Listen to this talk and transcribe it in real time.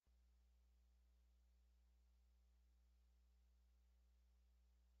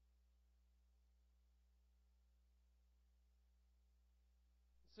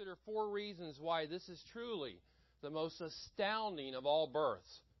consider 4 reasons why this is truly the most astounding of all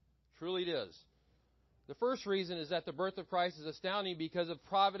births. Truly it is. The first reason is that the birth of Christ is astounding because of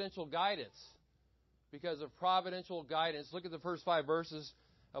providential guidance. Because of providential guidance. Look at the first 5 verses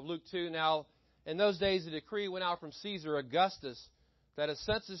of Luke 2. Now, in those days, a decree went out from Caesar Augustus that a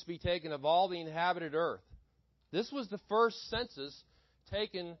census be taken of all the inhabited earth. This was the first census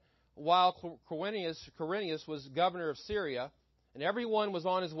taken while Quirinius was governor of Syria, and everyone was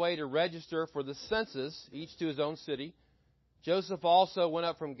on his way to register for the census, each to his own city. Joseph also went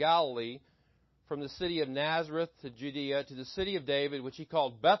up from Galilee, from the city of Nazareth to Judea, to the city of David, which he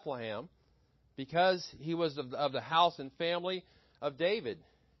called Bethlehem, because he was of the house and family of David,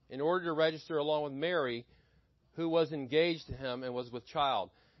 in order to register along with Mary, who was engaged to him and was with child.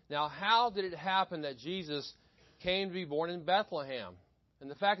 Now, how did it happen that Jesus came to be born in Bethlehem? And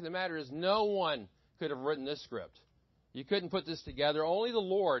the fact of the matter is, no one could have written this script. You couldn't put this together. Only the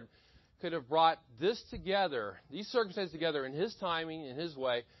Lord could have brought this together, these circumstances together in His timing, in His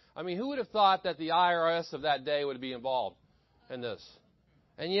way. I mean, who would have thought that the IRS of that day would be involved in this?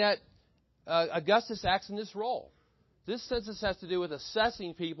 And yet, Augustus acts in this role. This census has to do with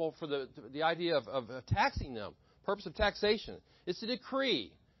assessing people for the idea of taxing them, purpose of taxation. It's a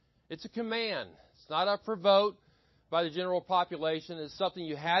decree. It's a command. It's not up for vote by the general population. It's something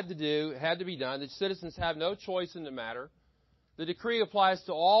you had to do, it had to be done. The citizens have no choice in the matter. The decree applies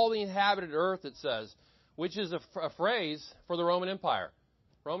to all the inhabited earth, it says, which is a phrase for the Roman Empire.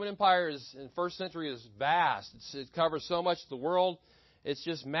 Roman Empire in the first century is vast. It covers so much of the world. It's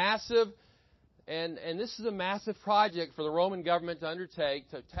just massive. And this is a massive project for the Roman government to undertake,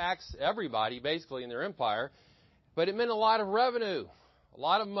 to tax everybody, basically, in their empire. But it meant a lot of revenue, a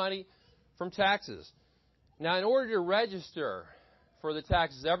lot of money from taxes. Now, in order to register for the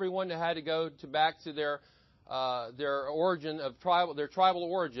taxes, everyone had to go back to their origin of their tribal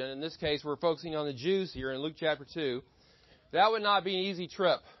origin. In this case, we're focusing on the Jews here in Luke chapter 2. That would not be an easy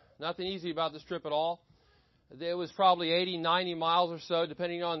trip. Nothing easy about this trip at all. It was probably 80, 90 miles or so,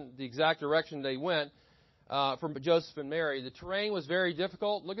 depending on the exact direction they went, from Joseph and Mary. The terrain was very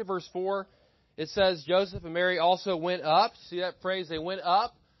difficult. Look at verse 4. It says, Joseph and Mary also went up. See that phrase? They went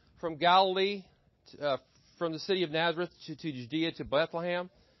up from Galilee, from the city of Nazareth to Judea to Bethlehem.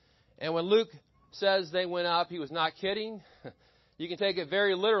 And when Luke says they went up, he was not kidding. You can take it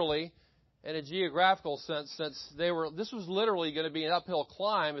very literally in a geographical sense, since this was literally going to be an uphill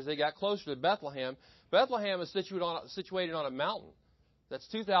climb as they got closer to Bethlehem. Bethlehem is situated on a mountain that's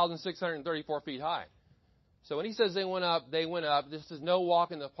 2,634 feet high. So when he says they went up, this is no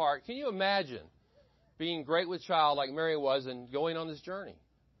walk in the park. Can you imagine being great with child like Mary was and going on this journey?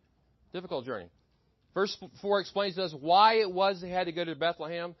 Difficult journey. Verse 4 explains to us why it was they had to go to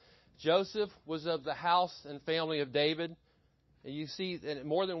Bethlehem. Joseph was of the house and family of David. And you see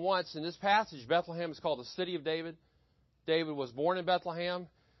more than once in this passage, Bethlehem is called the city of David. David was born in Bethlehem.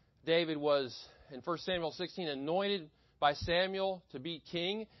 David was, in 1 Samuel 16, anointed by Samuel to be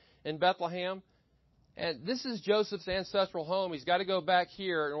king in Bethlehem. And this is Joseph's ancestral home. He's got to go back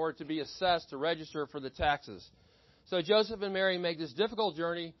here in order to be assessed, to register for the taxes. So Joseph and Mary make this difficult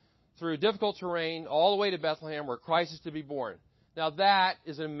journey through difficult terrain all the way to Bethlehem, where Christ is to be born. Now that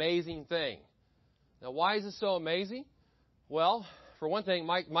is an amazing thing. Now why is it so amazing? Well, for one thing,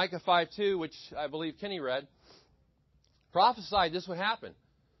 Micah 5:2, which I believe Kenny read, prophesied this would happen.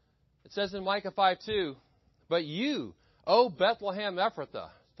 It says in Micah 5:2, but you, O Bethlehem Ephrathah,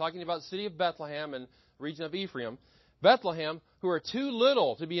 talking about the city of Bethlehem and the region of Ephraim, Bethlehem, who are too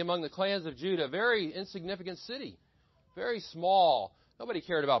little to be among the clans of Judah, very insignificant city, very small. Nobody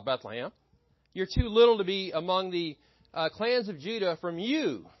cared about Bethlehem. You're too little to be among the clans of Judah. From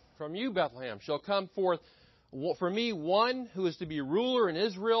you, Bethlehem, shall come forth for me one who is to be ruler in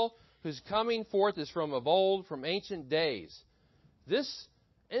Israel, whose coming forth is from of old, from ancient days. This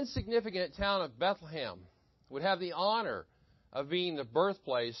insignificant town of Bethlehem would have the honor of being the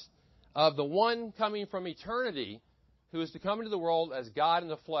birthplace of the one coming from eternity, who is to come into the world as God in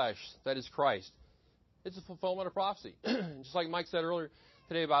the flesh, that is Christ. It's a fulfillment of prophecy. Just like Mike said earlier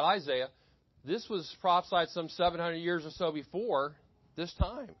today about Isaiah, this was prophesied some 700 years or so before this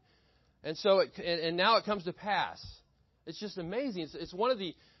time. And so, and now it comes to pass. It's just amazing. It's one of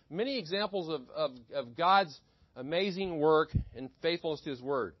the many examples of God's amazing work and faithfulness to His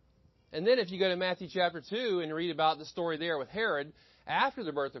Word. And then if you go to Matthew chapter 2 and read about the story there with Herod, after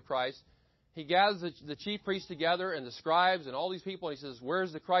the birth of Christ, he gathers the chief priests together and the scribes and all these people, and he says, where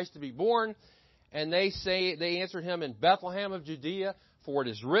is the Christ to be born? And they answered him, in Bethlehem of Judea, for it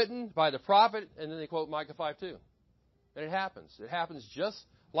is written by the prophet, and then they quote Micah 5:2. And it happens. It happens just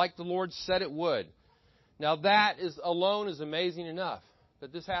like the Lord said it would. Now that alone is amazing enough.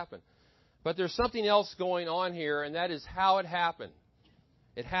 that this happened. But there's something else going on here, and that is how it happened.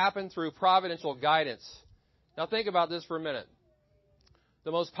 It happened through providential guidance. Now think about this for a minute.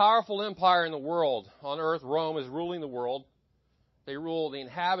 The most powerful empire in the world on earth, Rome, is ruling the world. They rule the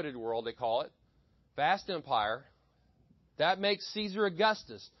inhabited world, they call it. Vast empire. That makes Caesar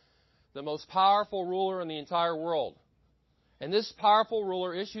Augustus the most powerful ruler in the entire world. And this powerful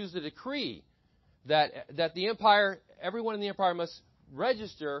ruler issues a decree that the empire, everyone in the empire must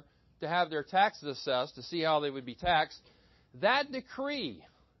register to have their taxes assessed to see how they would be taxed. That decree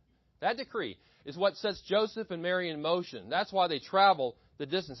is what sets Joseph and Mary in motion. That's why they travel the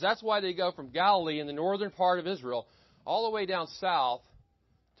distance. That's why they go from Galilee in the northern part of Israel all the way down south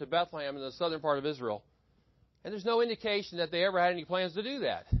to Bethlehem in the southern part of Israel. And there's no indication that they ever had any plans to do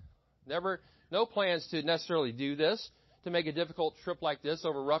that. No plans to necessarily do this, to make a difficult trip like this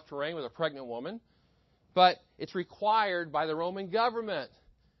over rough terrain with a pregnant woman. But it's required by the Roman government.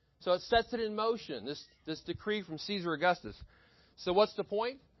 So it sets it in motion, this decree from Caesar Augustus. So what's the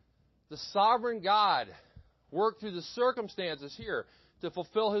point? The sovereign God worked through the circumstances here to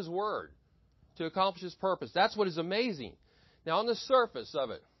fulfill His word, to accomplish His purpose. That's what is amazing. Now, on the surface of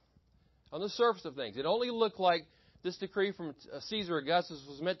things, it only looked like this decree from Caesar Augustus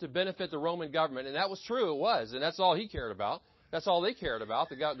was meant to benefit the Roman government, and that was true, it was, and that's all he cared about. That's all they cared about,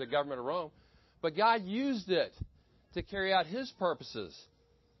 the government of Rome. But God used it to carry out His purposes.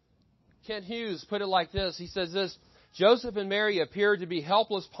 Kent Hughes put it like this. He says this: Joseph and Mary appeared to be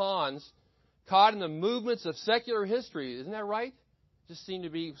helpless pawns caught in the movements of secular history. Isn't that right? Just seemed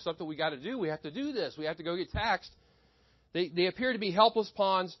to be something we got to do. We have to do this. We have to go get taxed. They appear to be helpless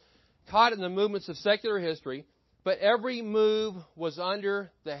pawns caught in the movements of secular history, but every move was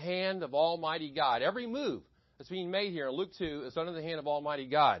under the hand of Almighty God. Every move that's being made here in Luke 2 is under the hand of Almighty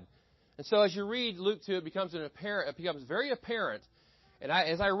God. And so as you read Luke 2, it becomes very apparent. And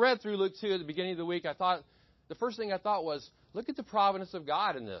as I read through Luke 2 at the beginning of the week, the first thing I thought was, look at the providence of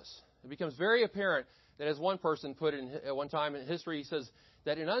God in this. It becomes very apparent that, as one person put it at one time in history, he says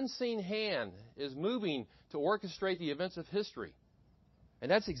that an unseen hand is moving to orchestrate the events of history. And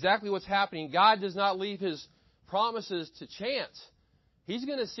that's exactly what's happening. God does not leave His promises to chance. He's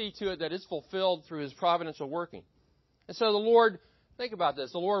going to see to it that it's fulfilled through His providential working. And so the Lord, think about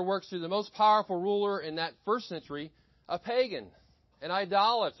this, the Lord works through the most powerful ruler in that first century, a pagan, an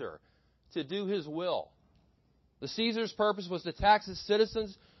idolater, to do His will. The Caesar's purpose was to tax his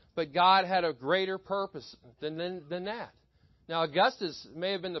citizens, but God had a greater purpose than that. Now, Augustus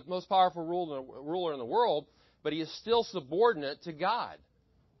may have been the most powerful ruler in the world, but he is still subordinate to God,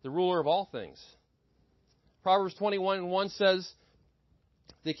 the ruler of all things. Proverbs 21:1 says,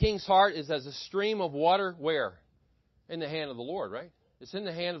 the king's heart is as a stream of water, where? In the hand of the Lord, right? It's in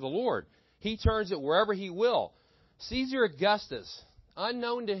the hand of the Lord. He turns it wherever He will. Caesar Augustus,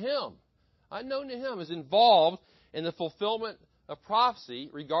 unknown to him, is involved in the fulfillment of prophecy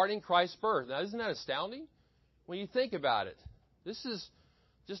regarding Christ's birth. Now, isn't that astounding? When you think about it, this is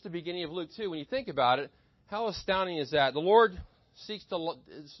just the beginning of Luke 2. When you think about it, how astounding is that? The Lord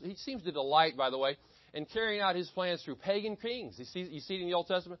He seems to delight, by the way, in carrying out His plans through pagan kings. You see it in the Old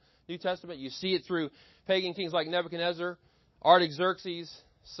Testament, New Testament. You see it through pagan kings like Nebuchadnezzar, Artaxerxes,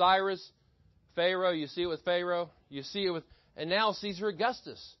 Cyrus, Pharaoh. You see it with Pharaoh. You see it with, and now Caesar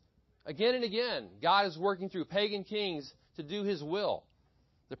Augustus. Again and again, God is working through pagan kings to do His will.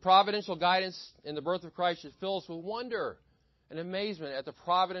 The providential guidance in the birth of Christ should fill us with wonder and amazement at the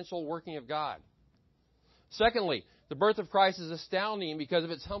providential working of God. Secondly, the birth of Christ is astounding because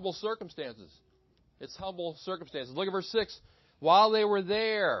of its humble circumstances. Look at verse 6. While they were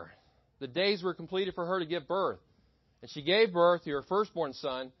there, the days were completed for her to give birth. And she gave birth to her firstborn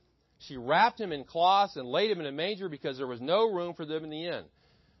son. She wrapped him in cloths and laid him in a manger because there was no room for them in the inn.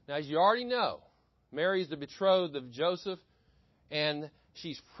 Now, as you already know, Mary is the betrothed of Joseph, and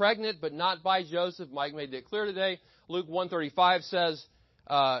she's pregnant, but not by Joseph. Mike made that clear today. Luke 1:35 says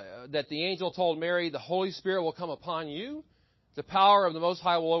that the angel told Mary, the Holy Spirit will come upon you. The power of the Most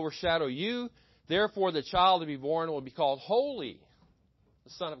High will overshadow you. Therefore, the child to be born will be called Holy, the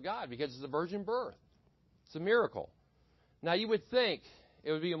Son of God, because it's a virgin birth. It's a miracle. Now, you would think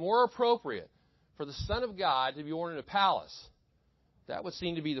it would be more appropriate for the Son of God to be born in a palace. That would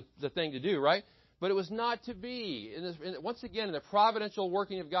seem to be the thing to do, right? But it was not to be. Once again, the providential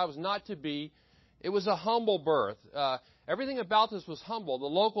working of God was not to be. It was a humble birth. Everything about this was humble. The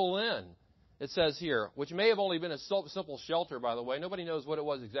local inn, it says here, which may have only been a simple shelter, by the way. Nobody knows what it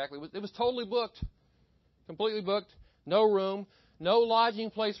was exactly. It was totally booked, completely booked. No room, no lodging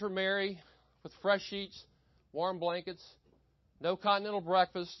place for Mary with fresh sheets, warm blankets, no continental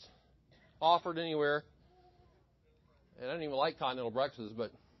breakfast offered anywhere. and I don't even like continental breakfasts,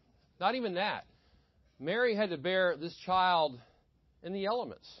 but not even that. Mary had to bear this child in the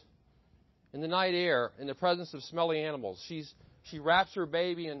elements, in the night air, in the presence of smelly animals. She wraps her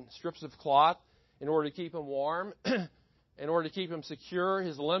baby in strips of cloth in order to keep him warm, in order to keep him secure,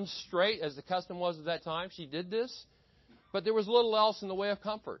 his limbs straight, as the custom was at that time. She did this, but there was little else in the way of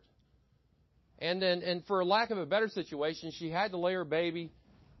comfort. And for lack of a better situation, she had to lay her baby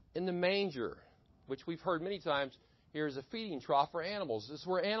in the manger, which we've heard many times here is a feeding trough for animals. This is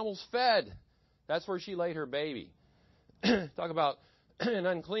where animals fed. That's where she laid her baby. Talk about an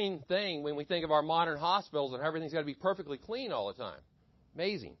unclean thing when we think of our modern hospitals and everything's got to be perfectly clean all the time.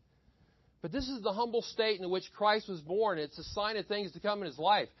 Amazing. But this is the humble state in which Christ was born. It's a sign of things to come in his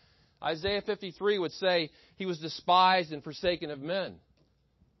life. Isaiah 53 would say he was despised and forsaken of men.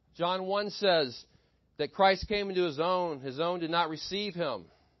 John 1 says that Christ came into his own did not receive him.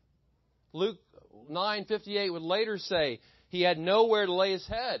 Luke 9:58 would later say he had nowhere to lay his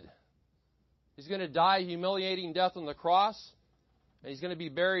head. He's going to die a humiliating death on the cross, and he's going to be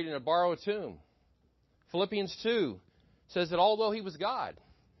buried in a borrowed tomb. Philippians 2 says that although he was God,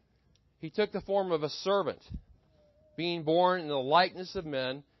 he took the form of a servant, being born in the likeness of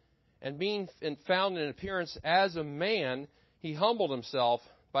men, and being found in appearance as a man, he humbled himself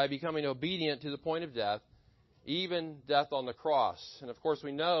by becoming obedient to the point of death, even death on the cross. And of course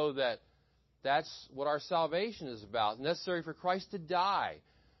we know that that's what our salvation is about. It's necessary for Christ to die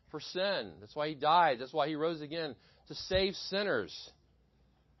for sin. That's why he died. That's why he rose again, to save sinners.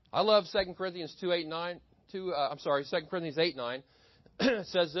 I love 2 Corinthians 8:9. It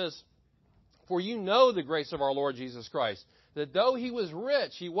says this, "For you know the grace of our Lord Jesus Christ, that though he was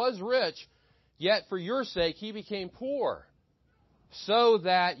rich, yet for your sake he became poor, so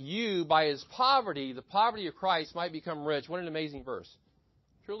that you, by his poverty, the poverty of Christ, might become rich." What an amazing verse.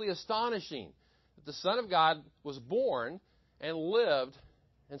 Truly astonishing that the Son of God was born and lived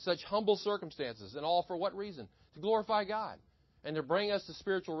in such humble circumstances. And all for what reason? To glorify God and to bring us to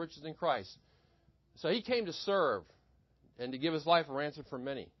spiritual riches in Christ. So he came to serve and to give his life a ransom for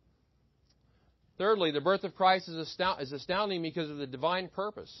many. Thirdly, the birth of Christ is astounding because of the divine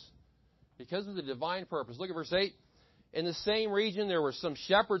purpose. Because of the divine purpose. Look at verse 8. "In the same region there were some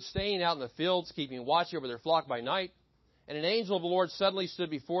shepherds staying out in the fields, keeping watch over their flock by night. And an angel of the Lord suddenly stood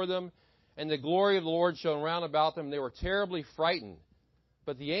before them, and the glory of the Lord shone round about them. They were terribly frightened.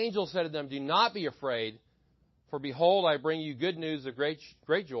 But the angel said to them, 'Do not be afraid, for behold, I bring you good news of great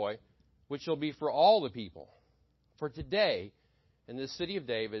joy, which shall be for all the people. For today, in this city of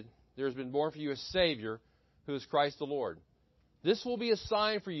David, there has been born for you a Savior, who is Christ the Lord. This will be a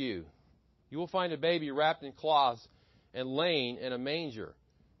sign for you. You will find a baby wrapped in cloths and laying in a manger.'"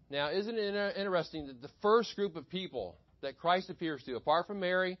 Now, isn't it interesting that the first group of people that Christ appears to, apart from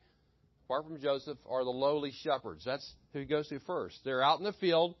Mary, apart from Joseph, are the lowly shepherds. That's who he goes to first. They're out in the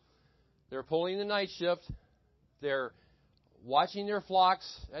field. They're pulling the night shift. They're watching their flocks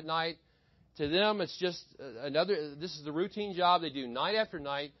at night. To them, it's just this is the routine job they do night after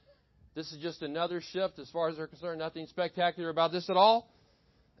night. This is just another shift as far as they're concerned. Nothing spectacular about this at all.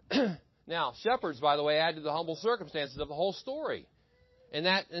 Now, shepherds, by the way, add to the humble circumstances of the whole story. In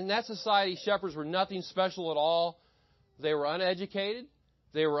that society, shepherds were nothing special at all. They were uneducated.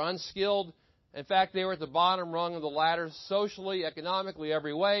 They were unskilled. In fact, they were at the bottom rung of the ladder socially, economically,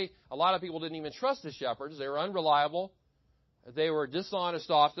 every way. A lot of people didn't even trust the shepherds. They were unreliable. They were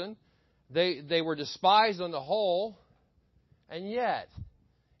dishonest often. They were despised on the whole. And yet,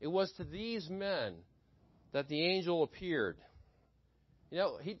 it was to these men that the angel appeared. You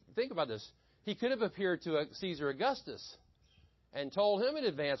know, think about this. He could have appeared to Caesar Augustus and told him in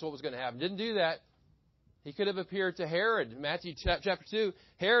advance what was going to happen. Didn't do that. He could have appeared to Herod. Matthew chapter 2,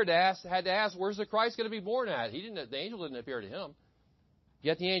 Herod had to ask, "Where's the Christ going to be born at?" The angel didn't appear to him.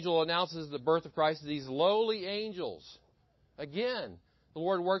 Yet the angel announces the birth of Christ to these lowly angels. Again, the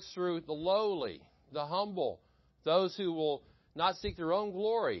Lord works through the lowly, the humble, those who will not seek their own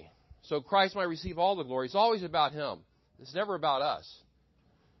glory, so Christ might receive all the glory. It's always about him. It's never about us.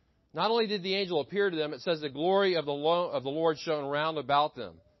 Not only did the angel appear to them, it says the glory of the Lord shone round about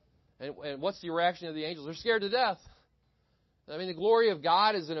them. And what's the reaction of the angels? They're scared to death. I mean, the glory of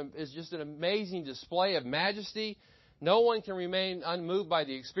God is just an amazing display of majesty. No one can remain unmoved by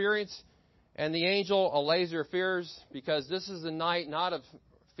the experience. And the angel allays their fears, because this is the night not of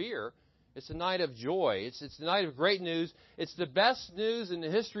fear. It's a night of joy. It's the night of great news. It's the best news in the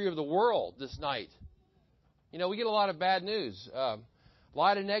history of the world this night. You know, we get a lot of bad news. A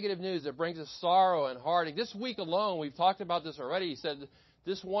lot of negative news that brings us sorrow and heartache. This week alone, we've talked about this already. He said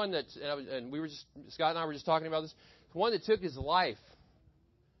this one Scott and I were just talking about this, the one that took his life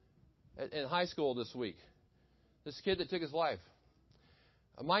in high school this week. This kid that took his life.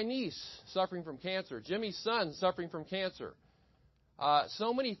 My niece suffering from cancer. Jimmy's son suffering from cancer.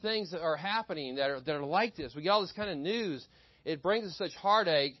 So many things that are happening that are like this. We get all this kind of news. It brings us such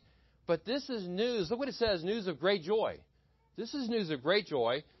heartache. But this is news. Look what it says, news of great joy. This is news of great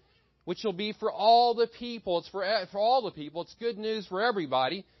joy, which will be for all the people. It's for all the people. It's good news for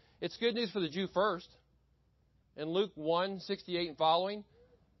everybody. It's good news for the Jew first. In Luke 1:68 and following,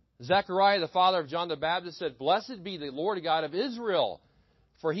 Zechariah, the father of John the Baptist, said, "Blessed be the Lord God of Israel,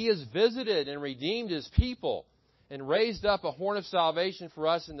 for he has visited and redeemed his people and raised up a horn of salvation for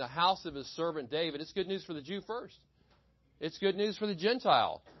us in the house of his servant David." It's good news for the Jew first. It's good news for the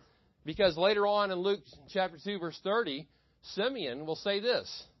Gentile. Because later on in Luke chapter 2, verse 30, Simeon will say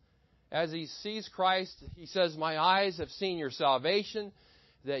this. As he sees Christ, he says, "My eyes have seen your salvation,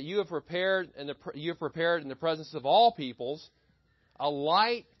 that you have prepared in the presence of all peoples, a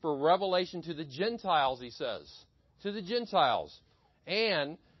light for revelation to the Gentiles," he says. To the Gentiles.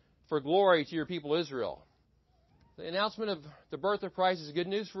 "And for glory to your people Israel." The announcement of the birth of Christ is good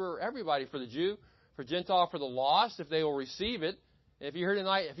news for everybody, for the Jew, for Gentile, for the lost, if they will receive it. If you're here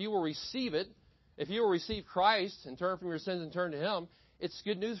tonight, if you will receive it, if you will receive Christ and turn from your sins and turn to Him, it's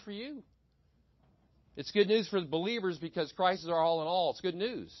good news for you. It's good news for the believers because Christ is our all in all. It's good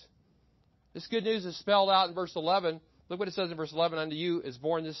news. This good news is spelled out in verse 11. Look what it says in verse 11. "Unto you is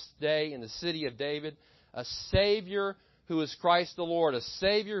born this day in the city of David a Savior who is Christ the Lord." A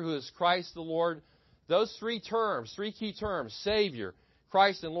Savior who is Christ the Lord. Those three terms, three key terms, Savior,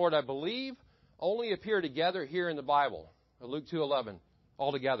 Christ, and Lord, I believe only appear together here in the Bible. Luke 2:11,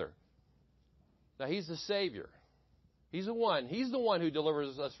 all together. Now, He's the Savior. He's the one. He's the one who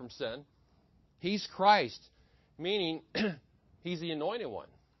delivers us from sin. He's Christ, meaning He's the anointed one.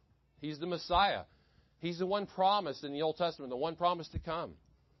 He's the Messiah. He's the one promised in the Old Testament, the one promised to come.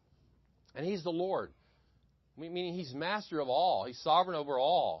 And He's the Lord, meaning He's master of all. He's sovereign over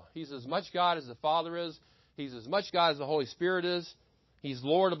all. He's as much God as the Father is. He's as much God as the Holy Spirit is. He's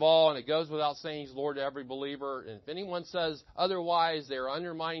Lord of all, and it goes without saying He's Lord to every believer. And if anyone says otherwise, they are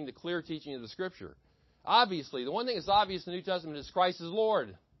undermining the clear teaching of the Scripture. Obviously, the one thing that's obvious in the New Testament is Christ is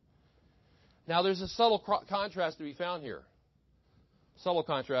Lord. Now, there's a subtle contrast to be found here. Subtle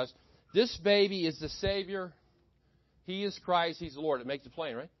contrast. This baby is the Savior. He is Christ. He's the Lord. It makes it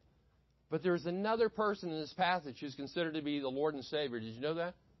plain, right? But there's another person in this passage who's considered to be the Lord and Savior. Did you know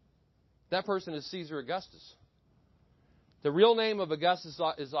that? That person is Caesar Augustus. The real name of Augustus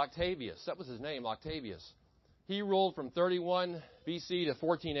is Octavius. That was his name, Octavius. He ruled from 31 BC to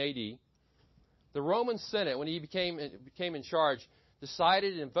 14 AD. The Roman Senate, when he became in charge,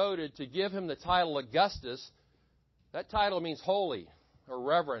 decided and voted to give him the title Augustus. That title means holy or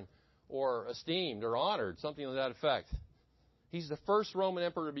reverend or esteemed or honored, something to that effect. He's the first Roman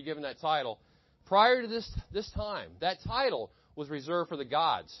emperor to be given that title. Prior to this time, that title was reserved for the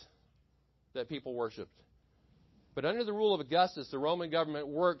gods that people worshipped. But under the rule of Augustus, the Roman government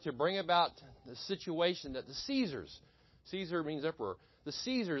worked to bring about the situation that the Caesars, Caesar means emperor, the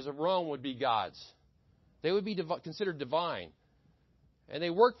Caesars of Rome would be gods. They would be considered divine. And they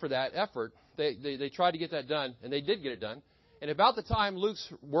worked for that effort. They tried to get that done, and they did get it done. And about the time Luke's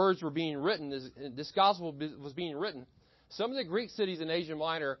words were being written, this gospel was being written, some of the Greek cities in Asia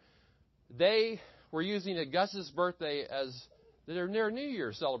Minor, they were using Augustus' birthday as their New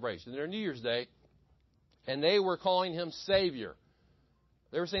Year's celebration, their New Year's Day. And they were calling him Savior.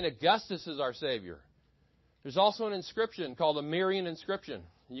 They were saying Augustus is our Savior. There's also an inscription called the Marian inscription.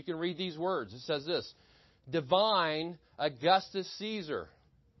 You can read these words. It says this: Divine Augustus Caesar,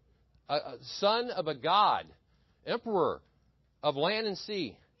 a son of a god, emperor of land and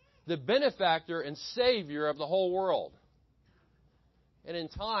sea, the benefactor and Savior of the whole world. And in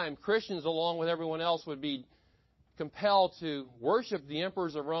time, Christians, along with everyone else, would be compelled to worship the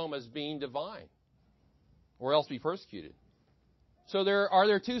emperors of Rome as being divine, or else be persecuted. So are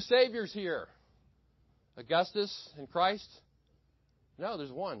there two Saviors here? Augustus and Christ? No,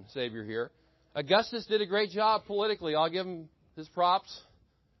 there's one Savior here. Augustus did a great job politically. I'll give him his props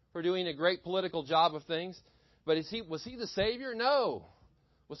for doing a great political job of things. But was he the Savior? No.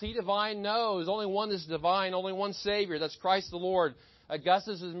 Was he divine? No. There's only one that's divine, only one Savior. That's Christ the Lord.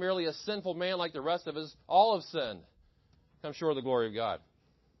 Augustus is merely a sinful man like the rest of us. All have sinned. Come short of the glory of God.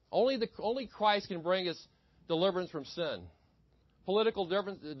 Only Christ can bring us deliverance from sin. Political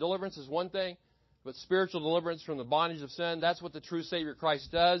deliverance is one thing, but spiritual deliverance from the bondage of sin, that's what the true Savior Christ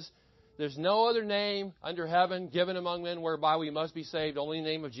does. There's no other name under heaven given among men whereby we must be saved, only in the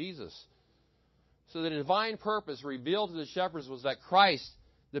name of Jesus. So the divine purpose revealed to the shepherds was that Christ,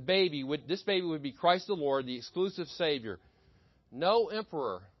 this baby would be Christ the Lord, the exclusive Savior. No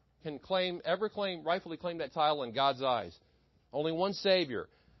emperor can rightfully claim that title in God's eyes. Only one Savior.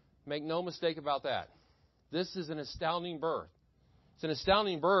 Make no mistake about that. This is an astounding birth. It's an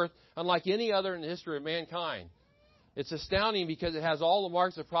astounding birth unlike any other in the history of mankind. It's astounding because it has all the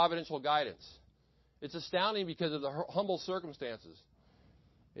marks of providential guidance. It's astounding because of the humble circumstances.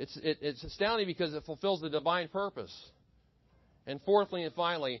 It's astounding because it fulfills the divine purpose. And fourthly and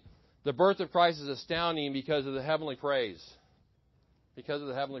finally, the birth of Christ is astounding because of the heavenly praise. Because of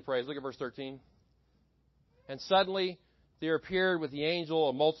the heavenly praise. Look at verse 13. And suddenly there appeared with the angel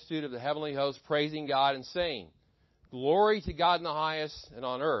a multitude of the heavenly hosts praising God and saying, Glory to God in the highest, and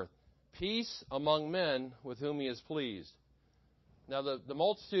on earth peace among men with whom he is pleased. Now the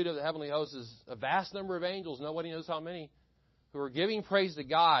multitude of the heavenly hosts is a vast number of angels, nobody knows how many, who are giving praise to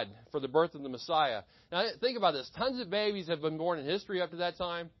God for the birth of the Messiah. Now think about this. Tons of babies have been born in history up to that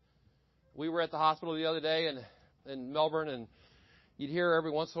time. We were at the hospital the other day in Melbourne, and you'd hear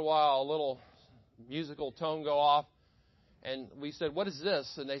every once in a while a little musical tone go off. And we said, what is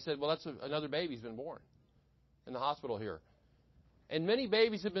this? And they said, well, that's another baby's been born in the hospital here. And many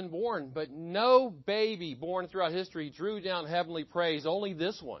babies have been born, but no baby born throughout history drew down heavenly praise. Only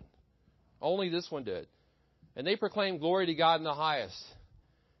this one. Only this one did. And they proclaimed glory to God in the highest.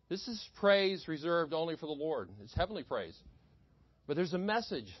 This is praise reserved only for the Lord. It's heavenly praise. But there's a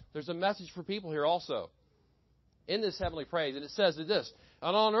message. There's a message for people here also in this heavenly praise. And it says this,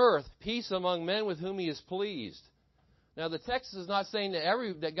 and on earth, peace among men with whom he is pleased. Now, the text is not saying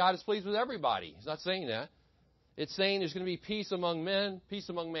that God is pleased with everybody. He's not saying that. It's saying there's going to be peace among men, peace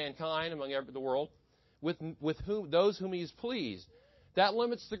among mankind, among the world, with those whom he is pleased. That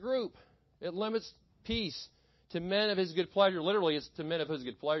limits the group. It limits peace to men of his good pleasure. Literally, it's to men of his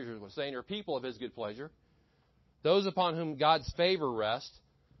good pleasure, we're saying, or people of his good pleasure. Those upon whom God's favor rests.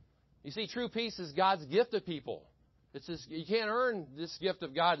 You see, true peace is God's gift to people. You can't earn this gift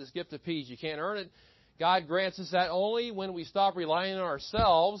of God, this gift of peace. You can't earn it. God grants us that only when we stop relying on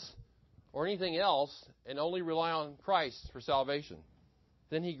ourselves or anything else and only rely on Christ for salvation.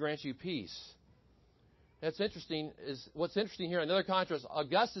 Then he grants you peace. What's interesting here, another contrast,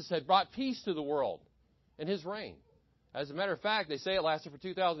 Augustus had brought peace to the world in his reign. As a matter of fact, they say it lasted for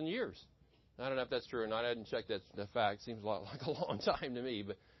 2,000 years. I don't know if that's true or not. I didn't check that fact. It seems like a long time to me,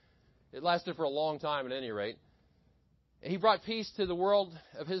 but it lasted for a long time at any rate. He brought peace to the world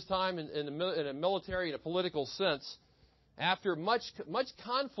of his time in a military and a political sense after much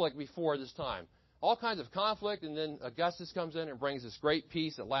conflict before this time. All kinds of conflict, and then Augustus comes in and brings this great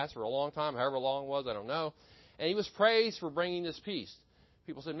peace that lasts for a long time, however long it was, I don't know. And he was praised for bringing this peace.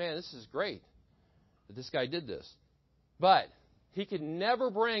 People said, man, this is great that this guy did this. But he could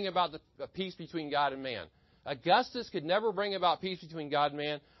never bring about the peace between God and man. Augustus could never bring about peace between God and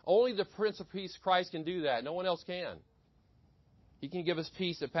man. Only the Prince of Peace, Christ, can do that. No one else can. He can give us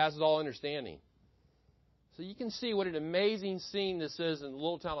peace that passes all understanding. So you can see what an amazing scene this is in the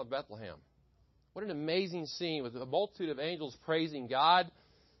little town of Bethlehem. What an amazing scene with a multitude of angels praising God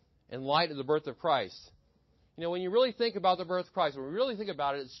in light of the birth of Christ. You know, when you really think about the birth of Christ, when we really think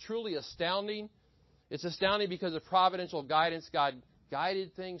about it, it's truly astounding. It's astounding because of providential guidance. God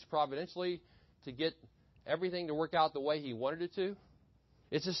guided things providentially to get everything to work out the way he wanted it to.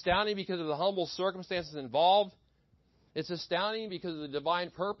 It's astounding because of the humble circumstances involved. It's astounding because of the divine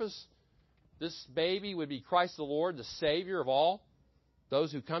purpose. This baby would be Christ the Lord, the Savior of all,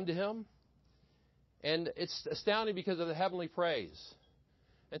 those who come to him. And it's astounding because of the heavenly praise.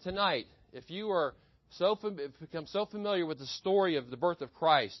 And tonight, if you are become so familiar with the story of the birth of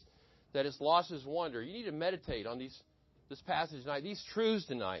Christ that it's lost its wonder, you need to meditate on this passage tonight, these truths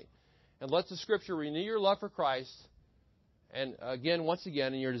tonight, and let the Scripture renew your love for Christ, and once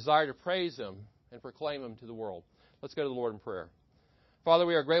again, in your desire to praise him and proclaim him to the world. Let's go to the Lord in prayer. Father,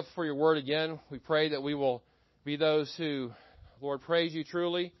 we are grateful for your word again. We pray that we will be those who, Lord, praise you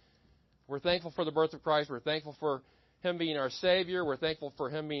truly. We're thankful for the birth of Christ. We're thankful for him being our Savior. We're thankful for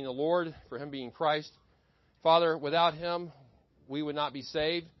him being the Lord, for him being Christ. Father, without him, we would not be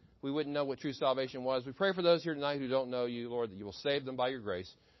saved. We wouldn't know what true salvation was. We pray for those here tonight who don't know you, Lord, that you will save them by your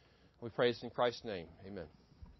grace. We pray this in Christ's name. Amen.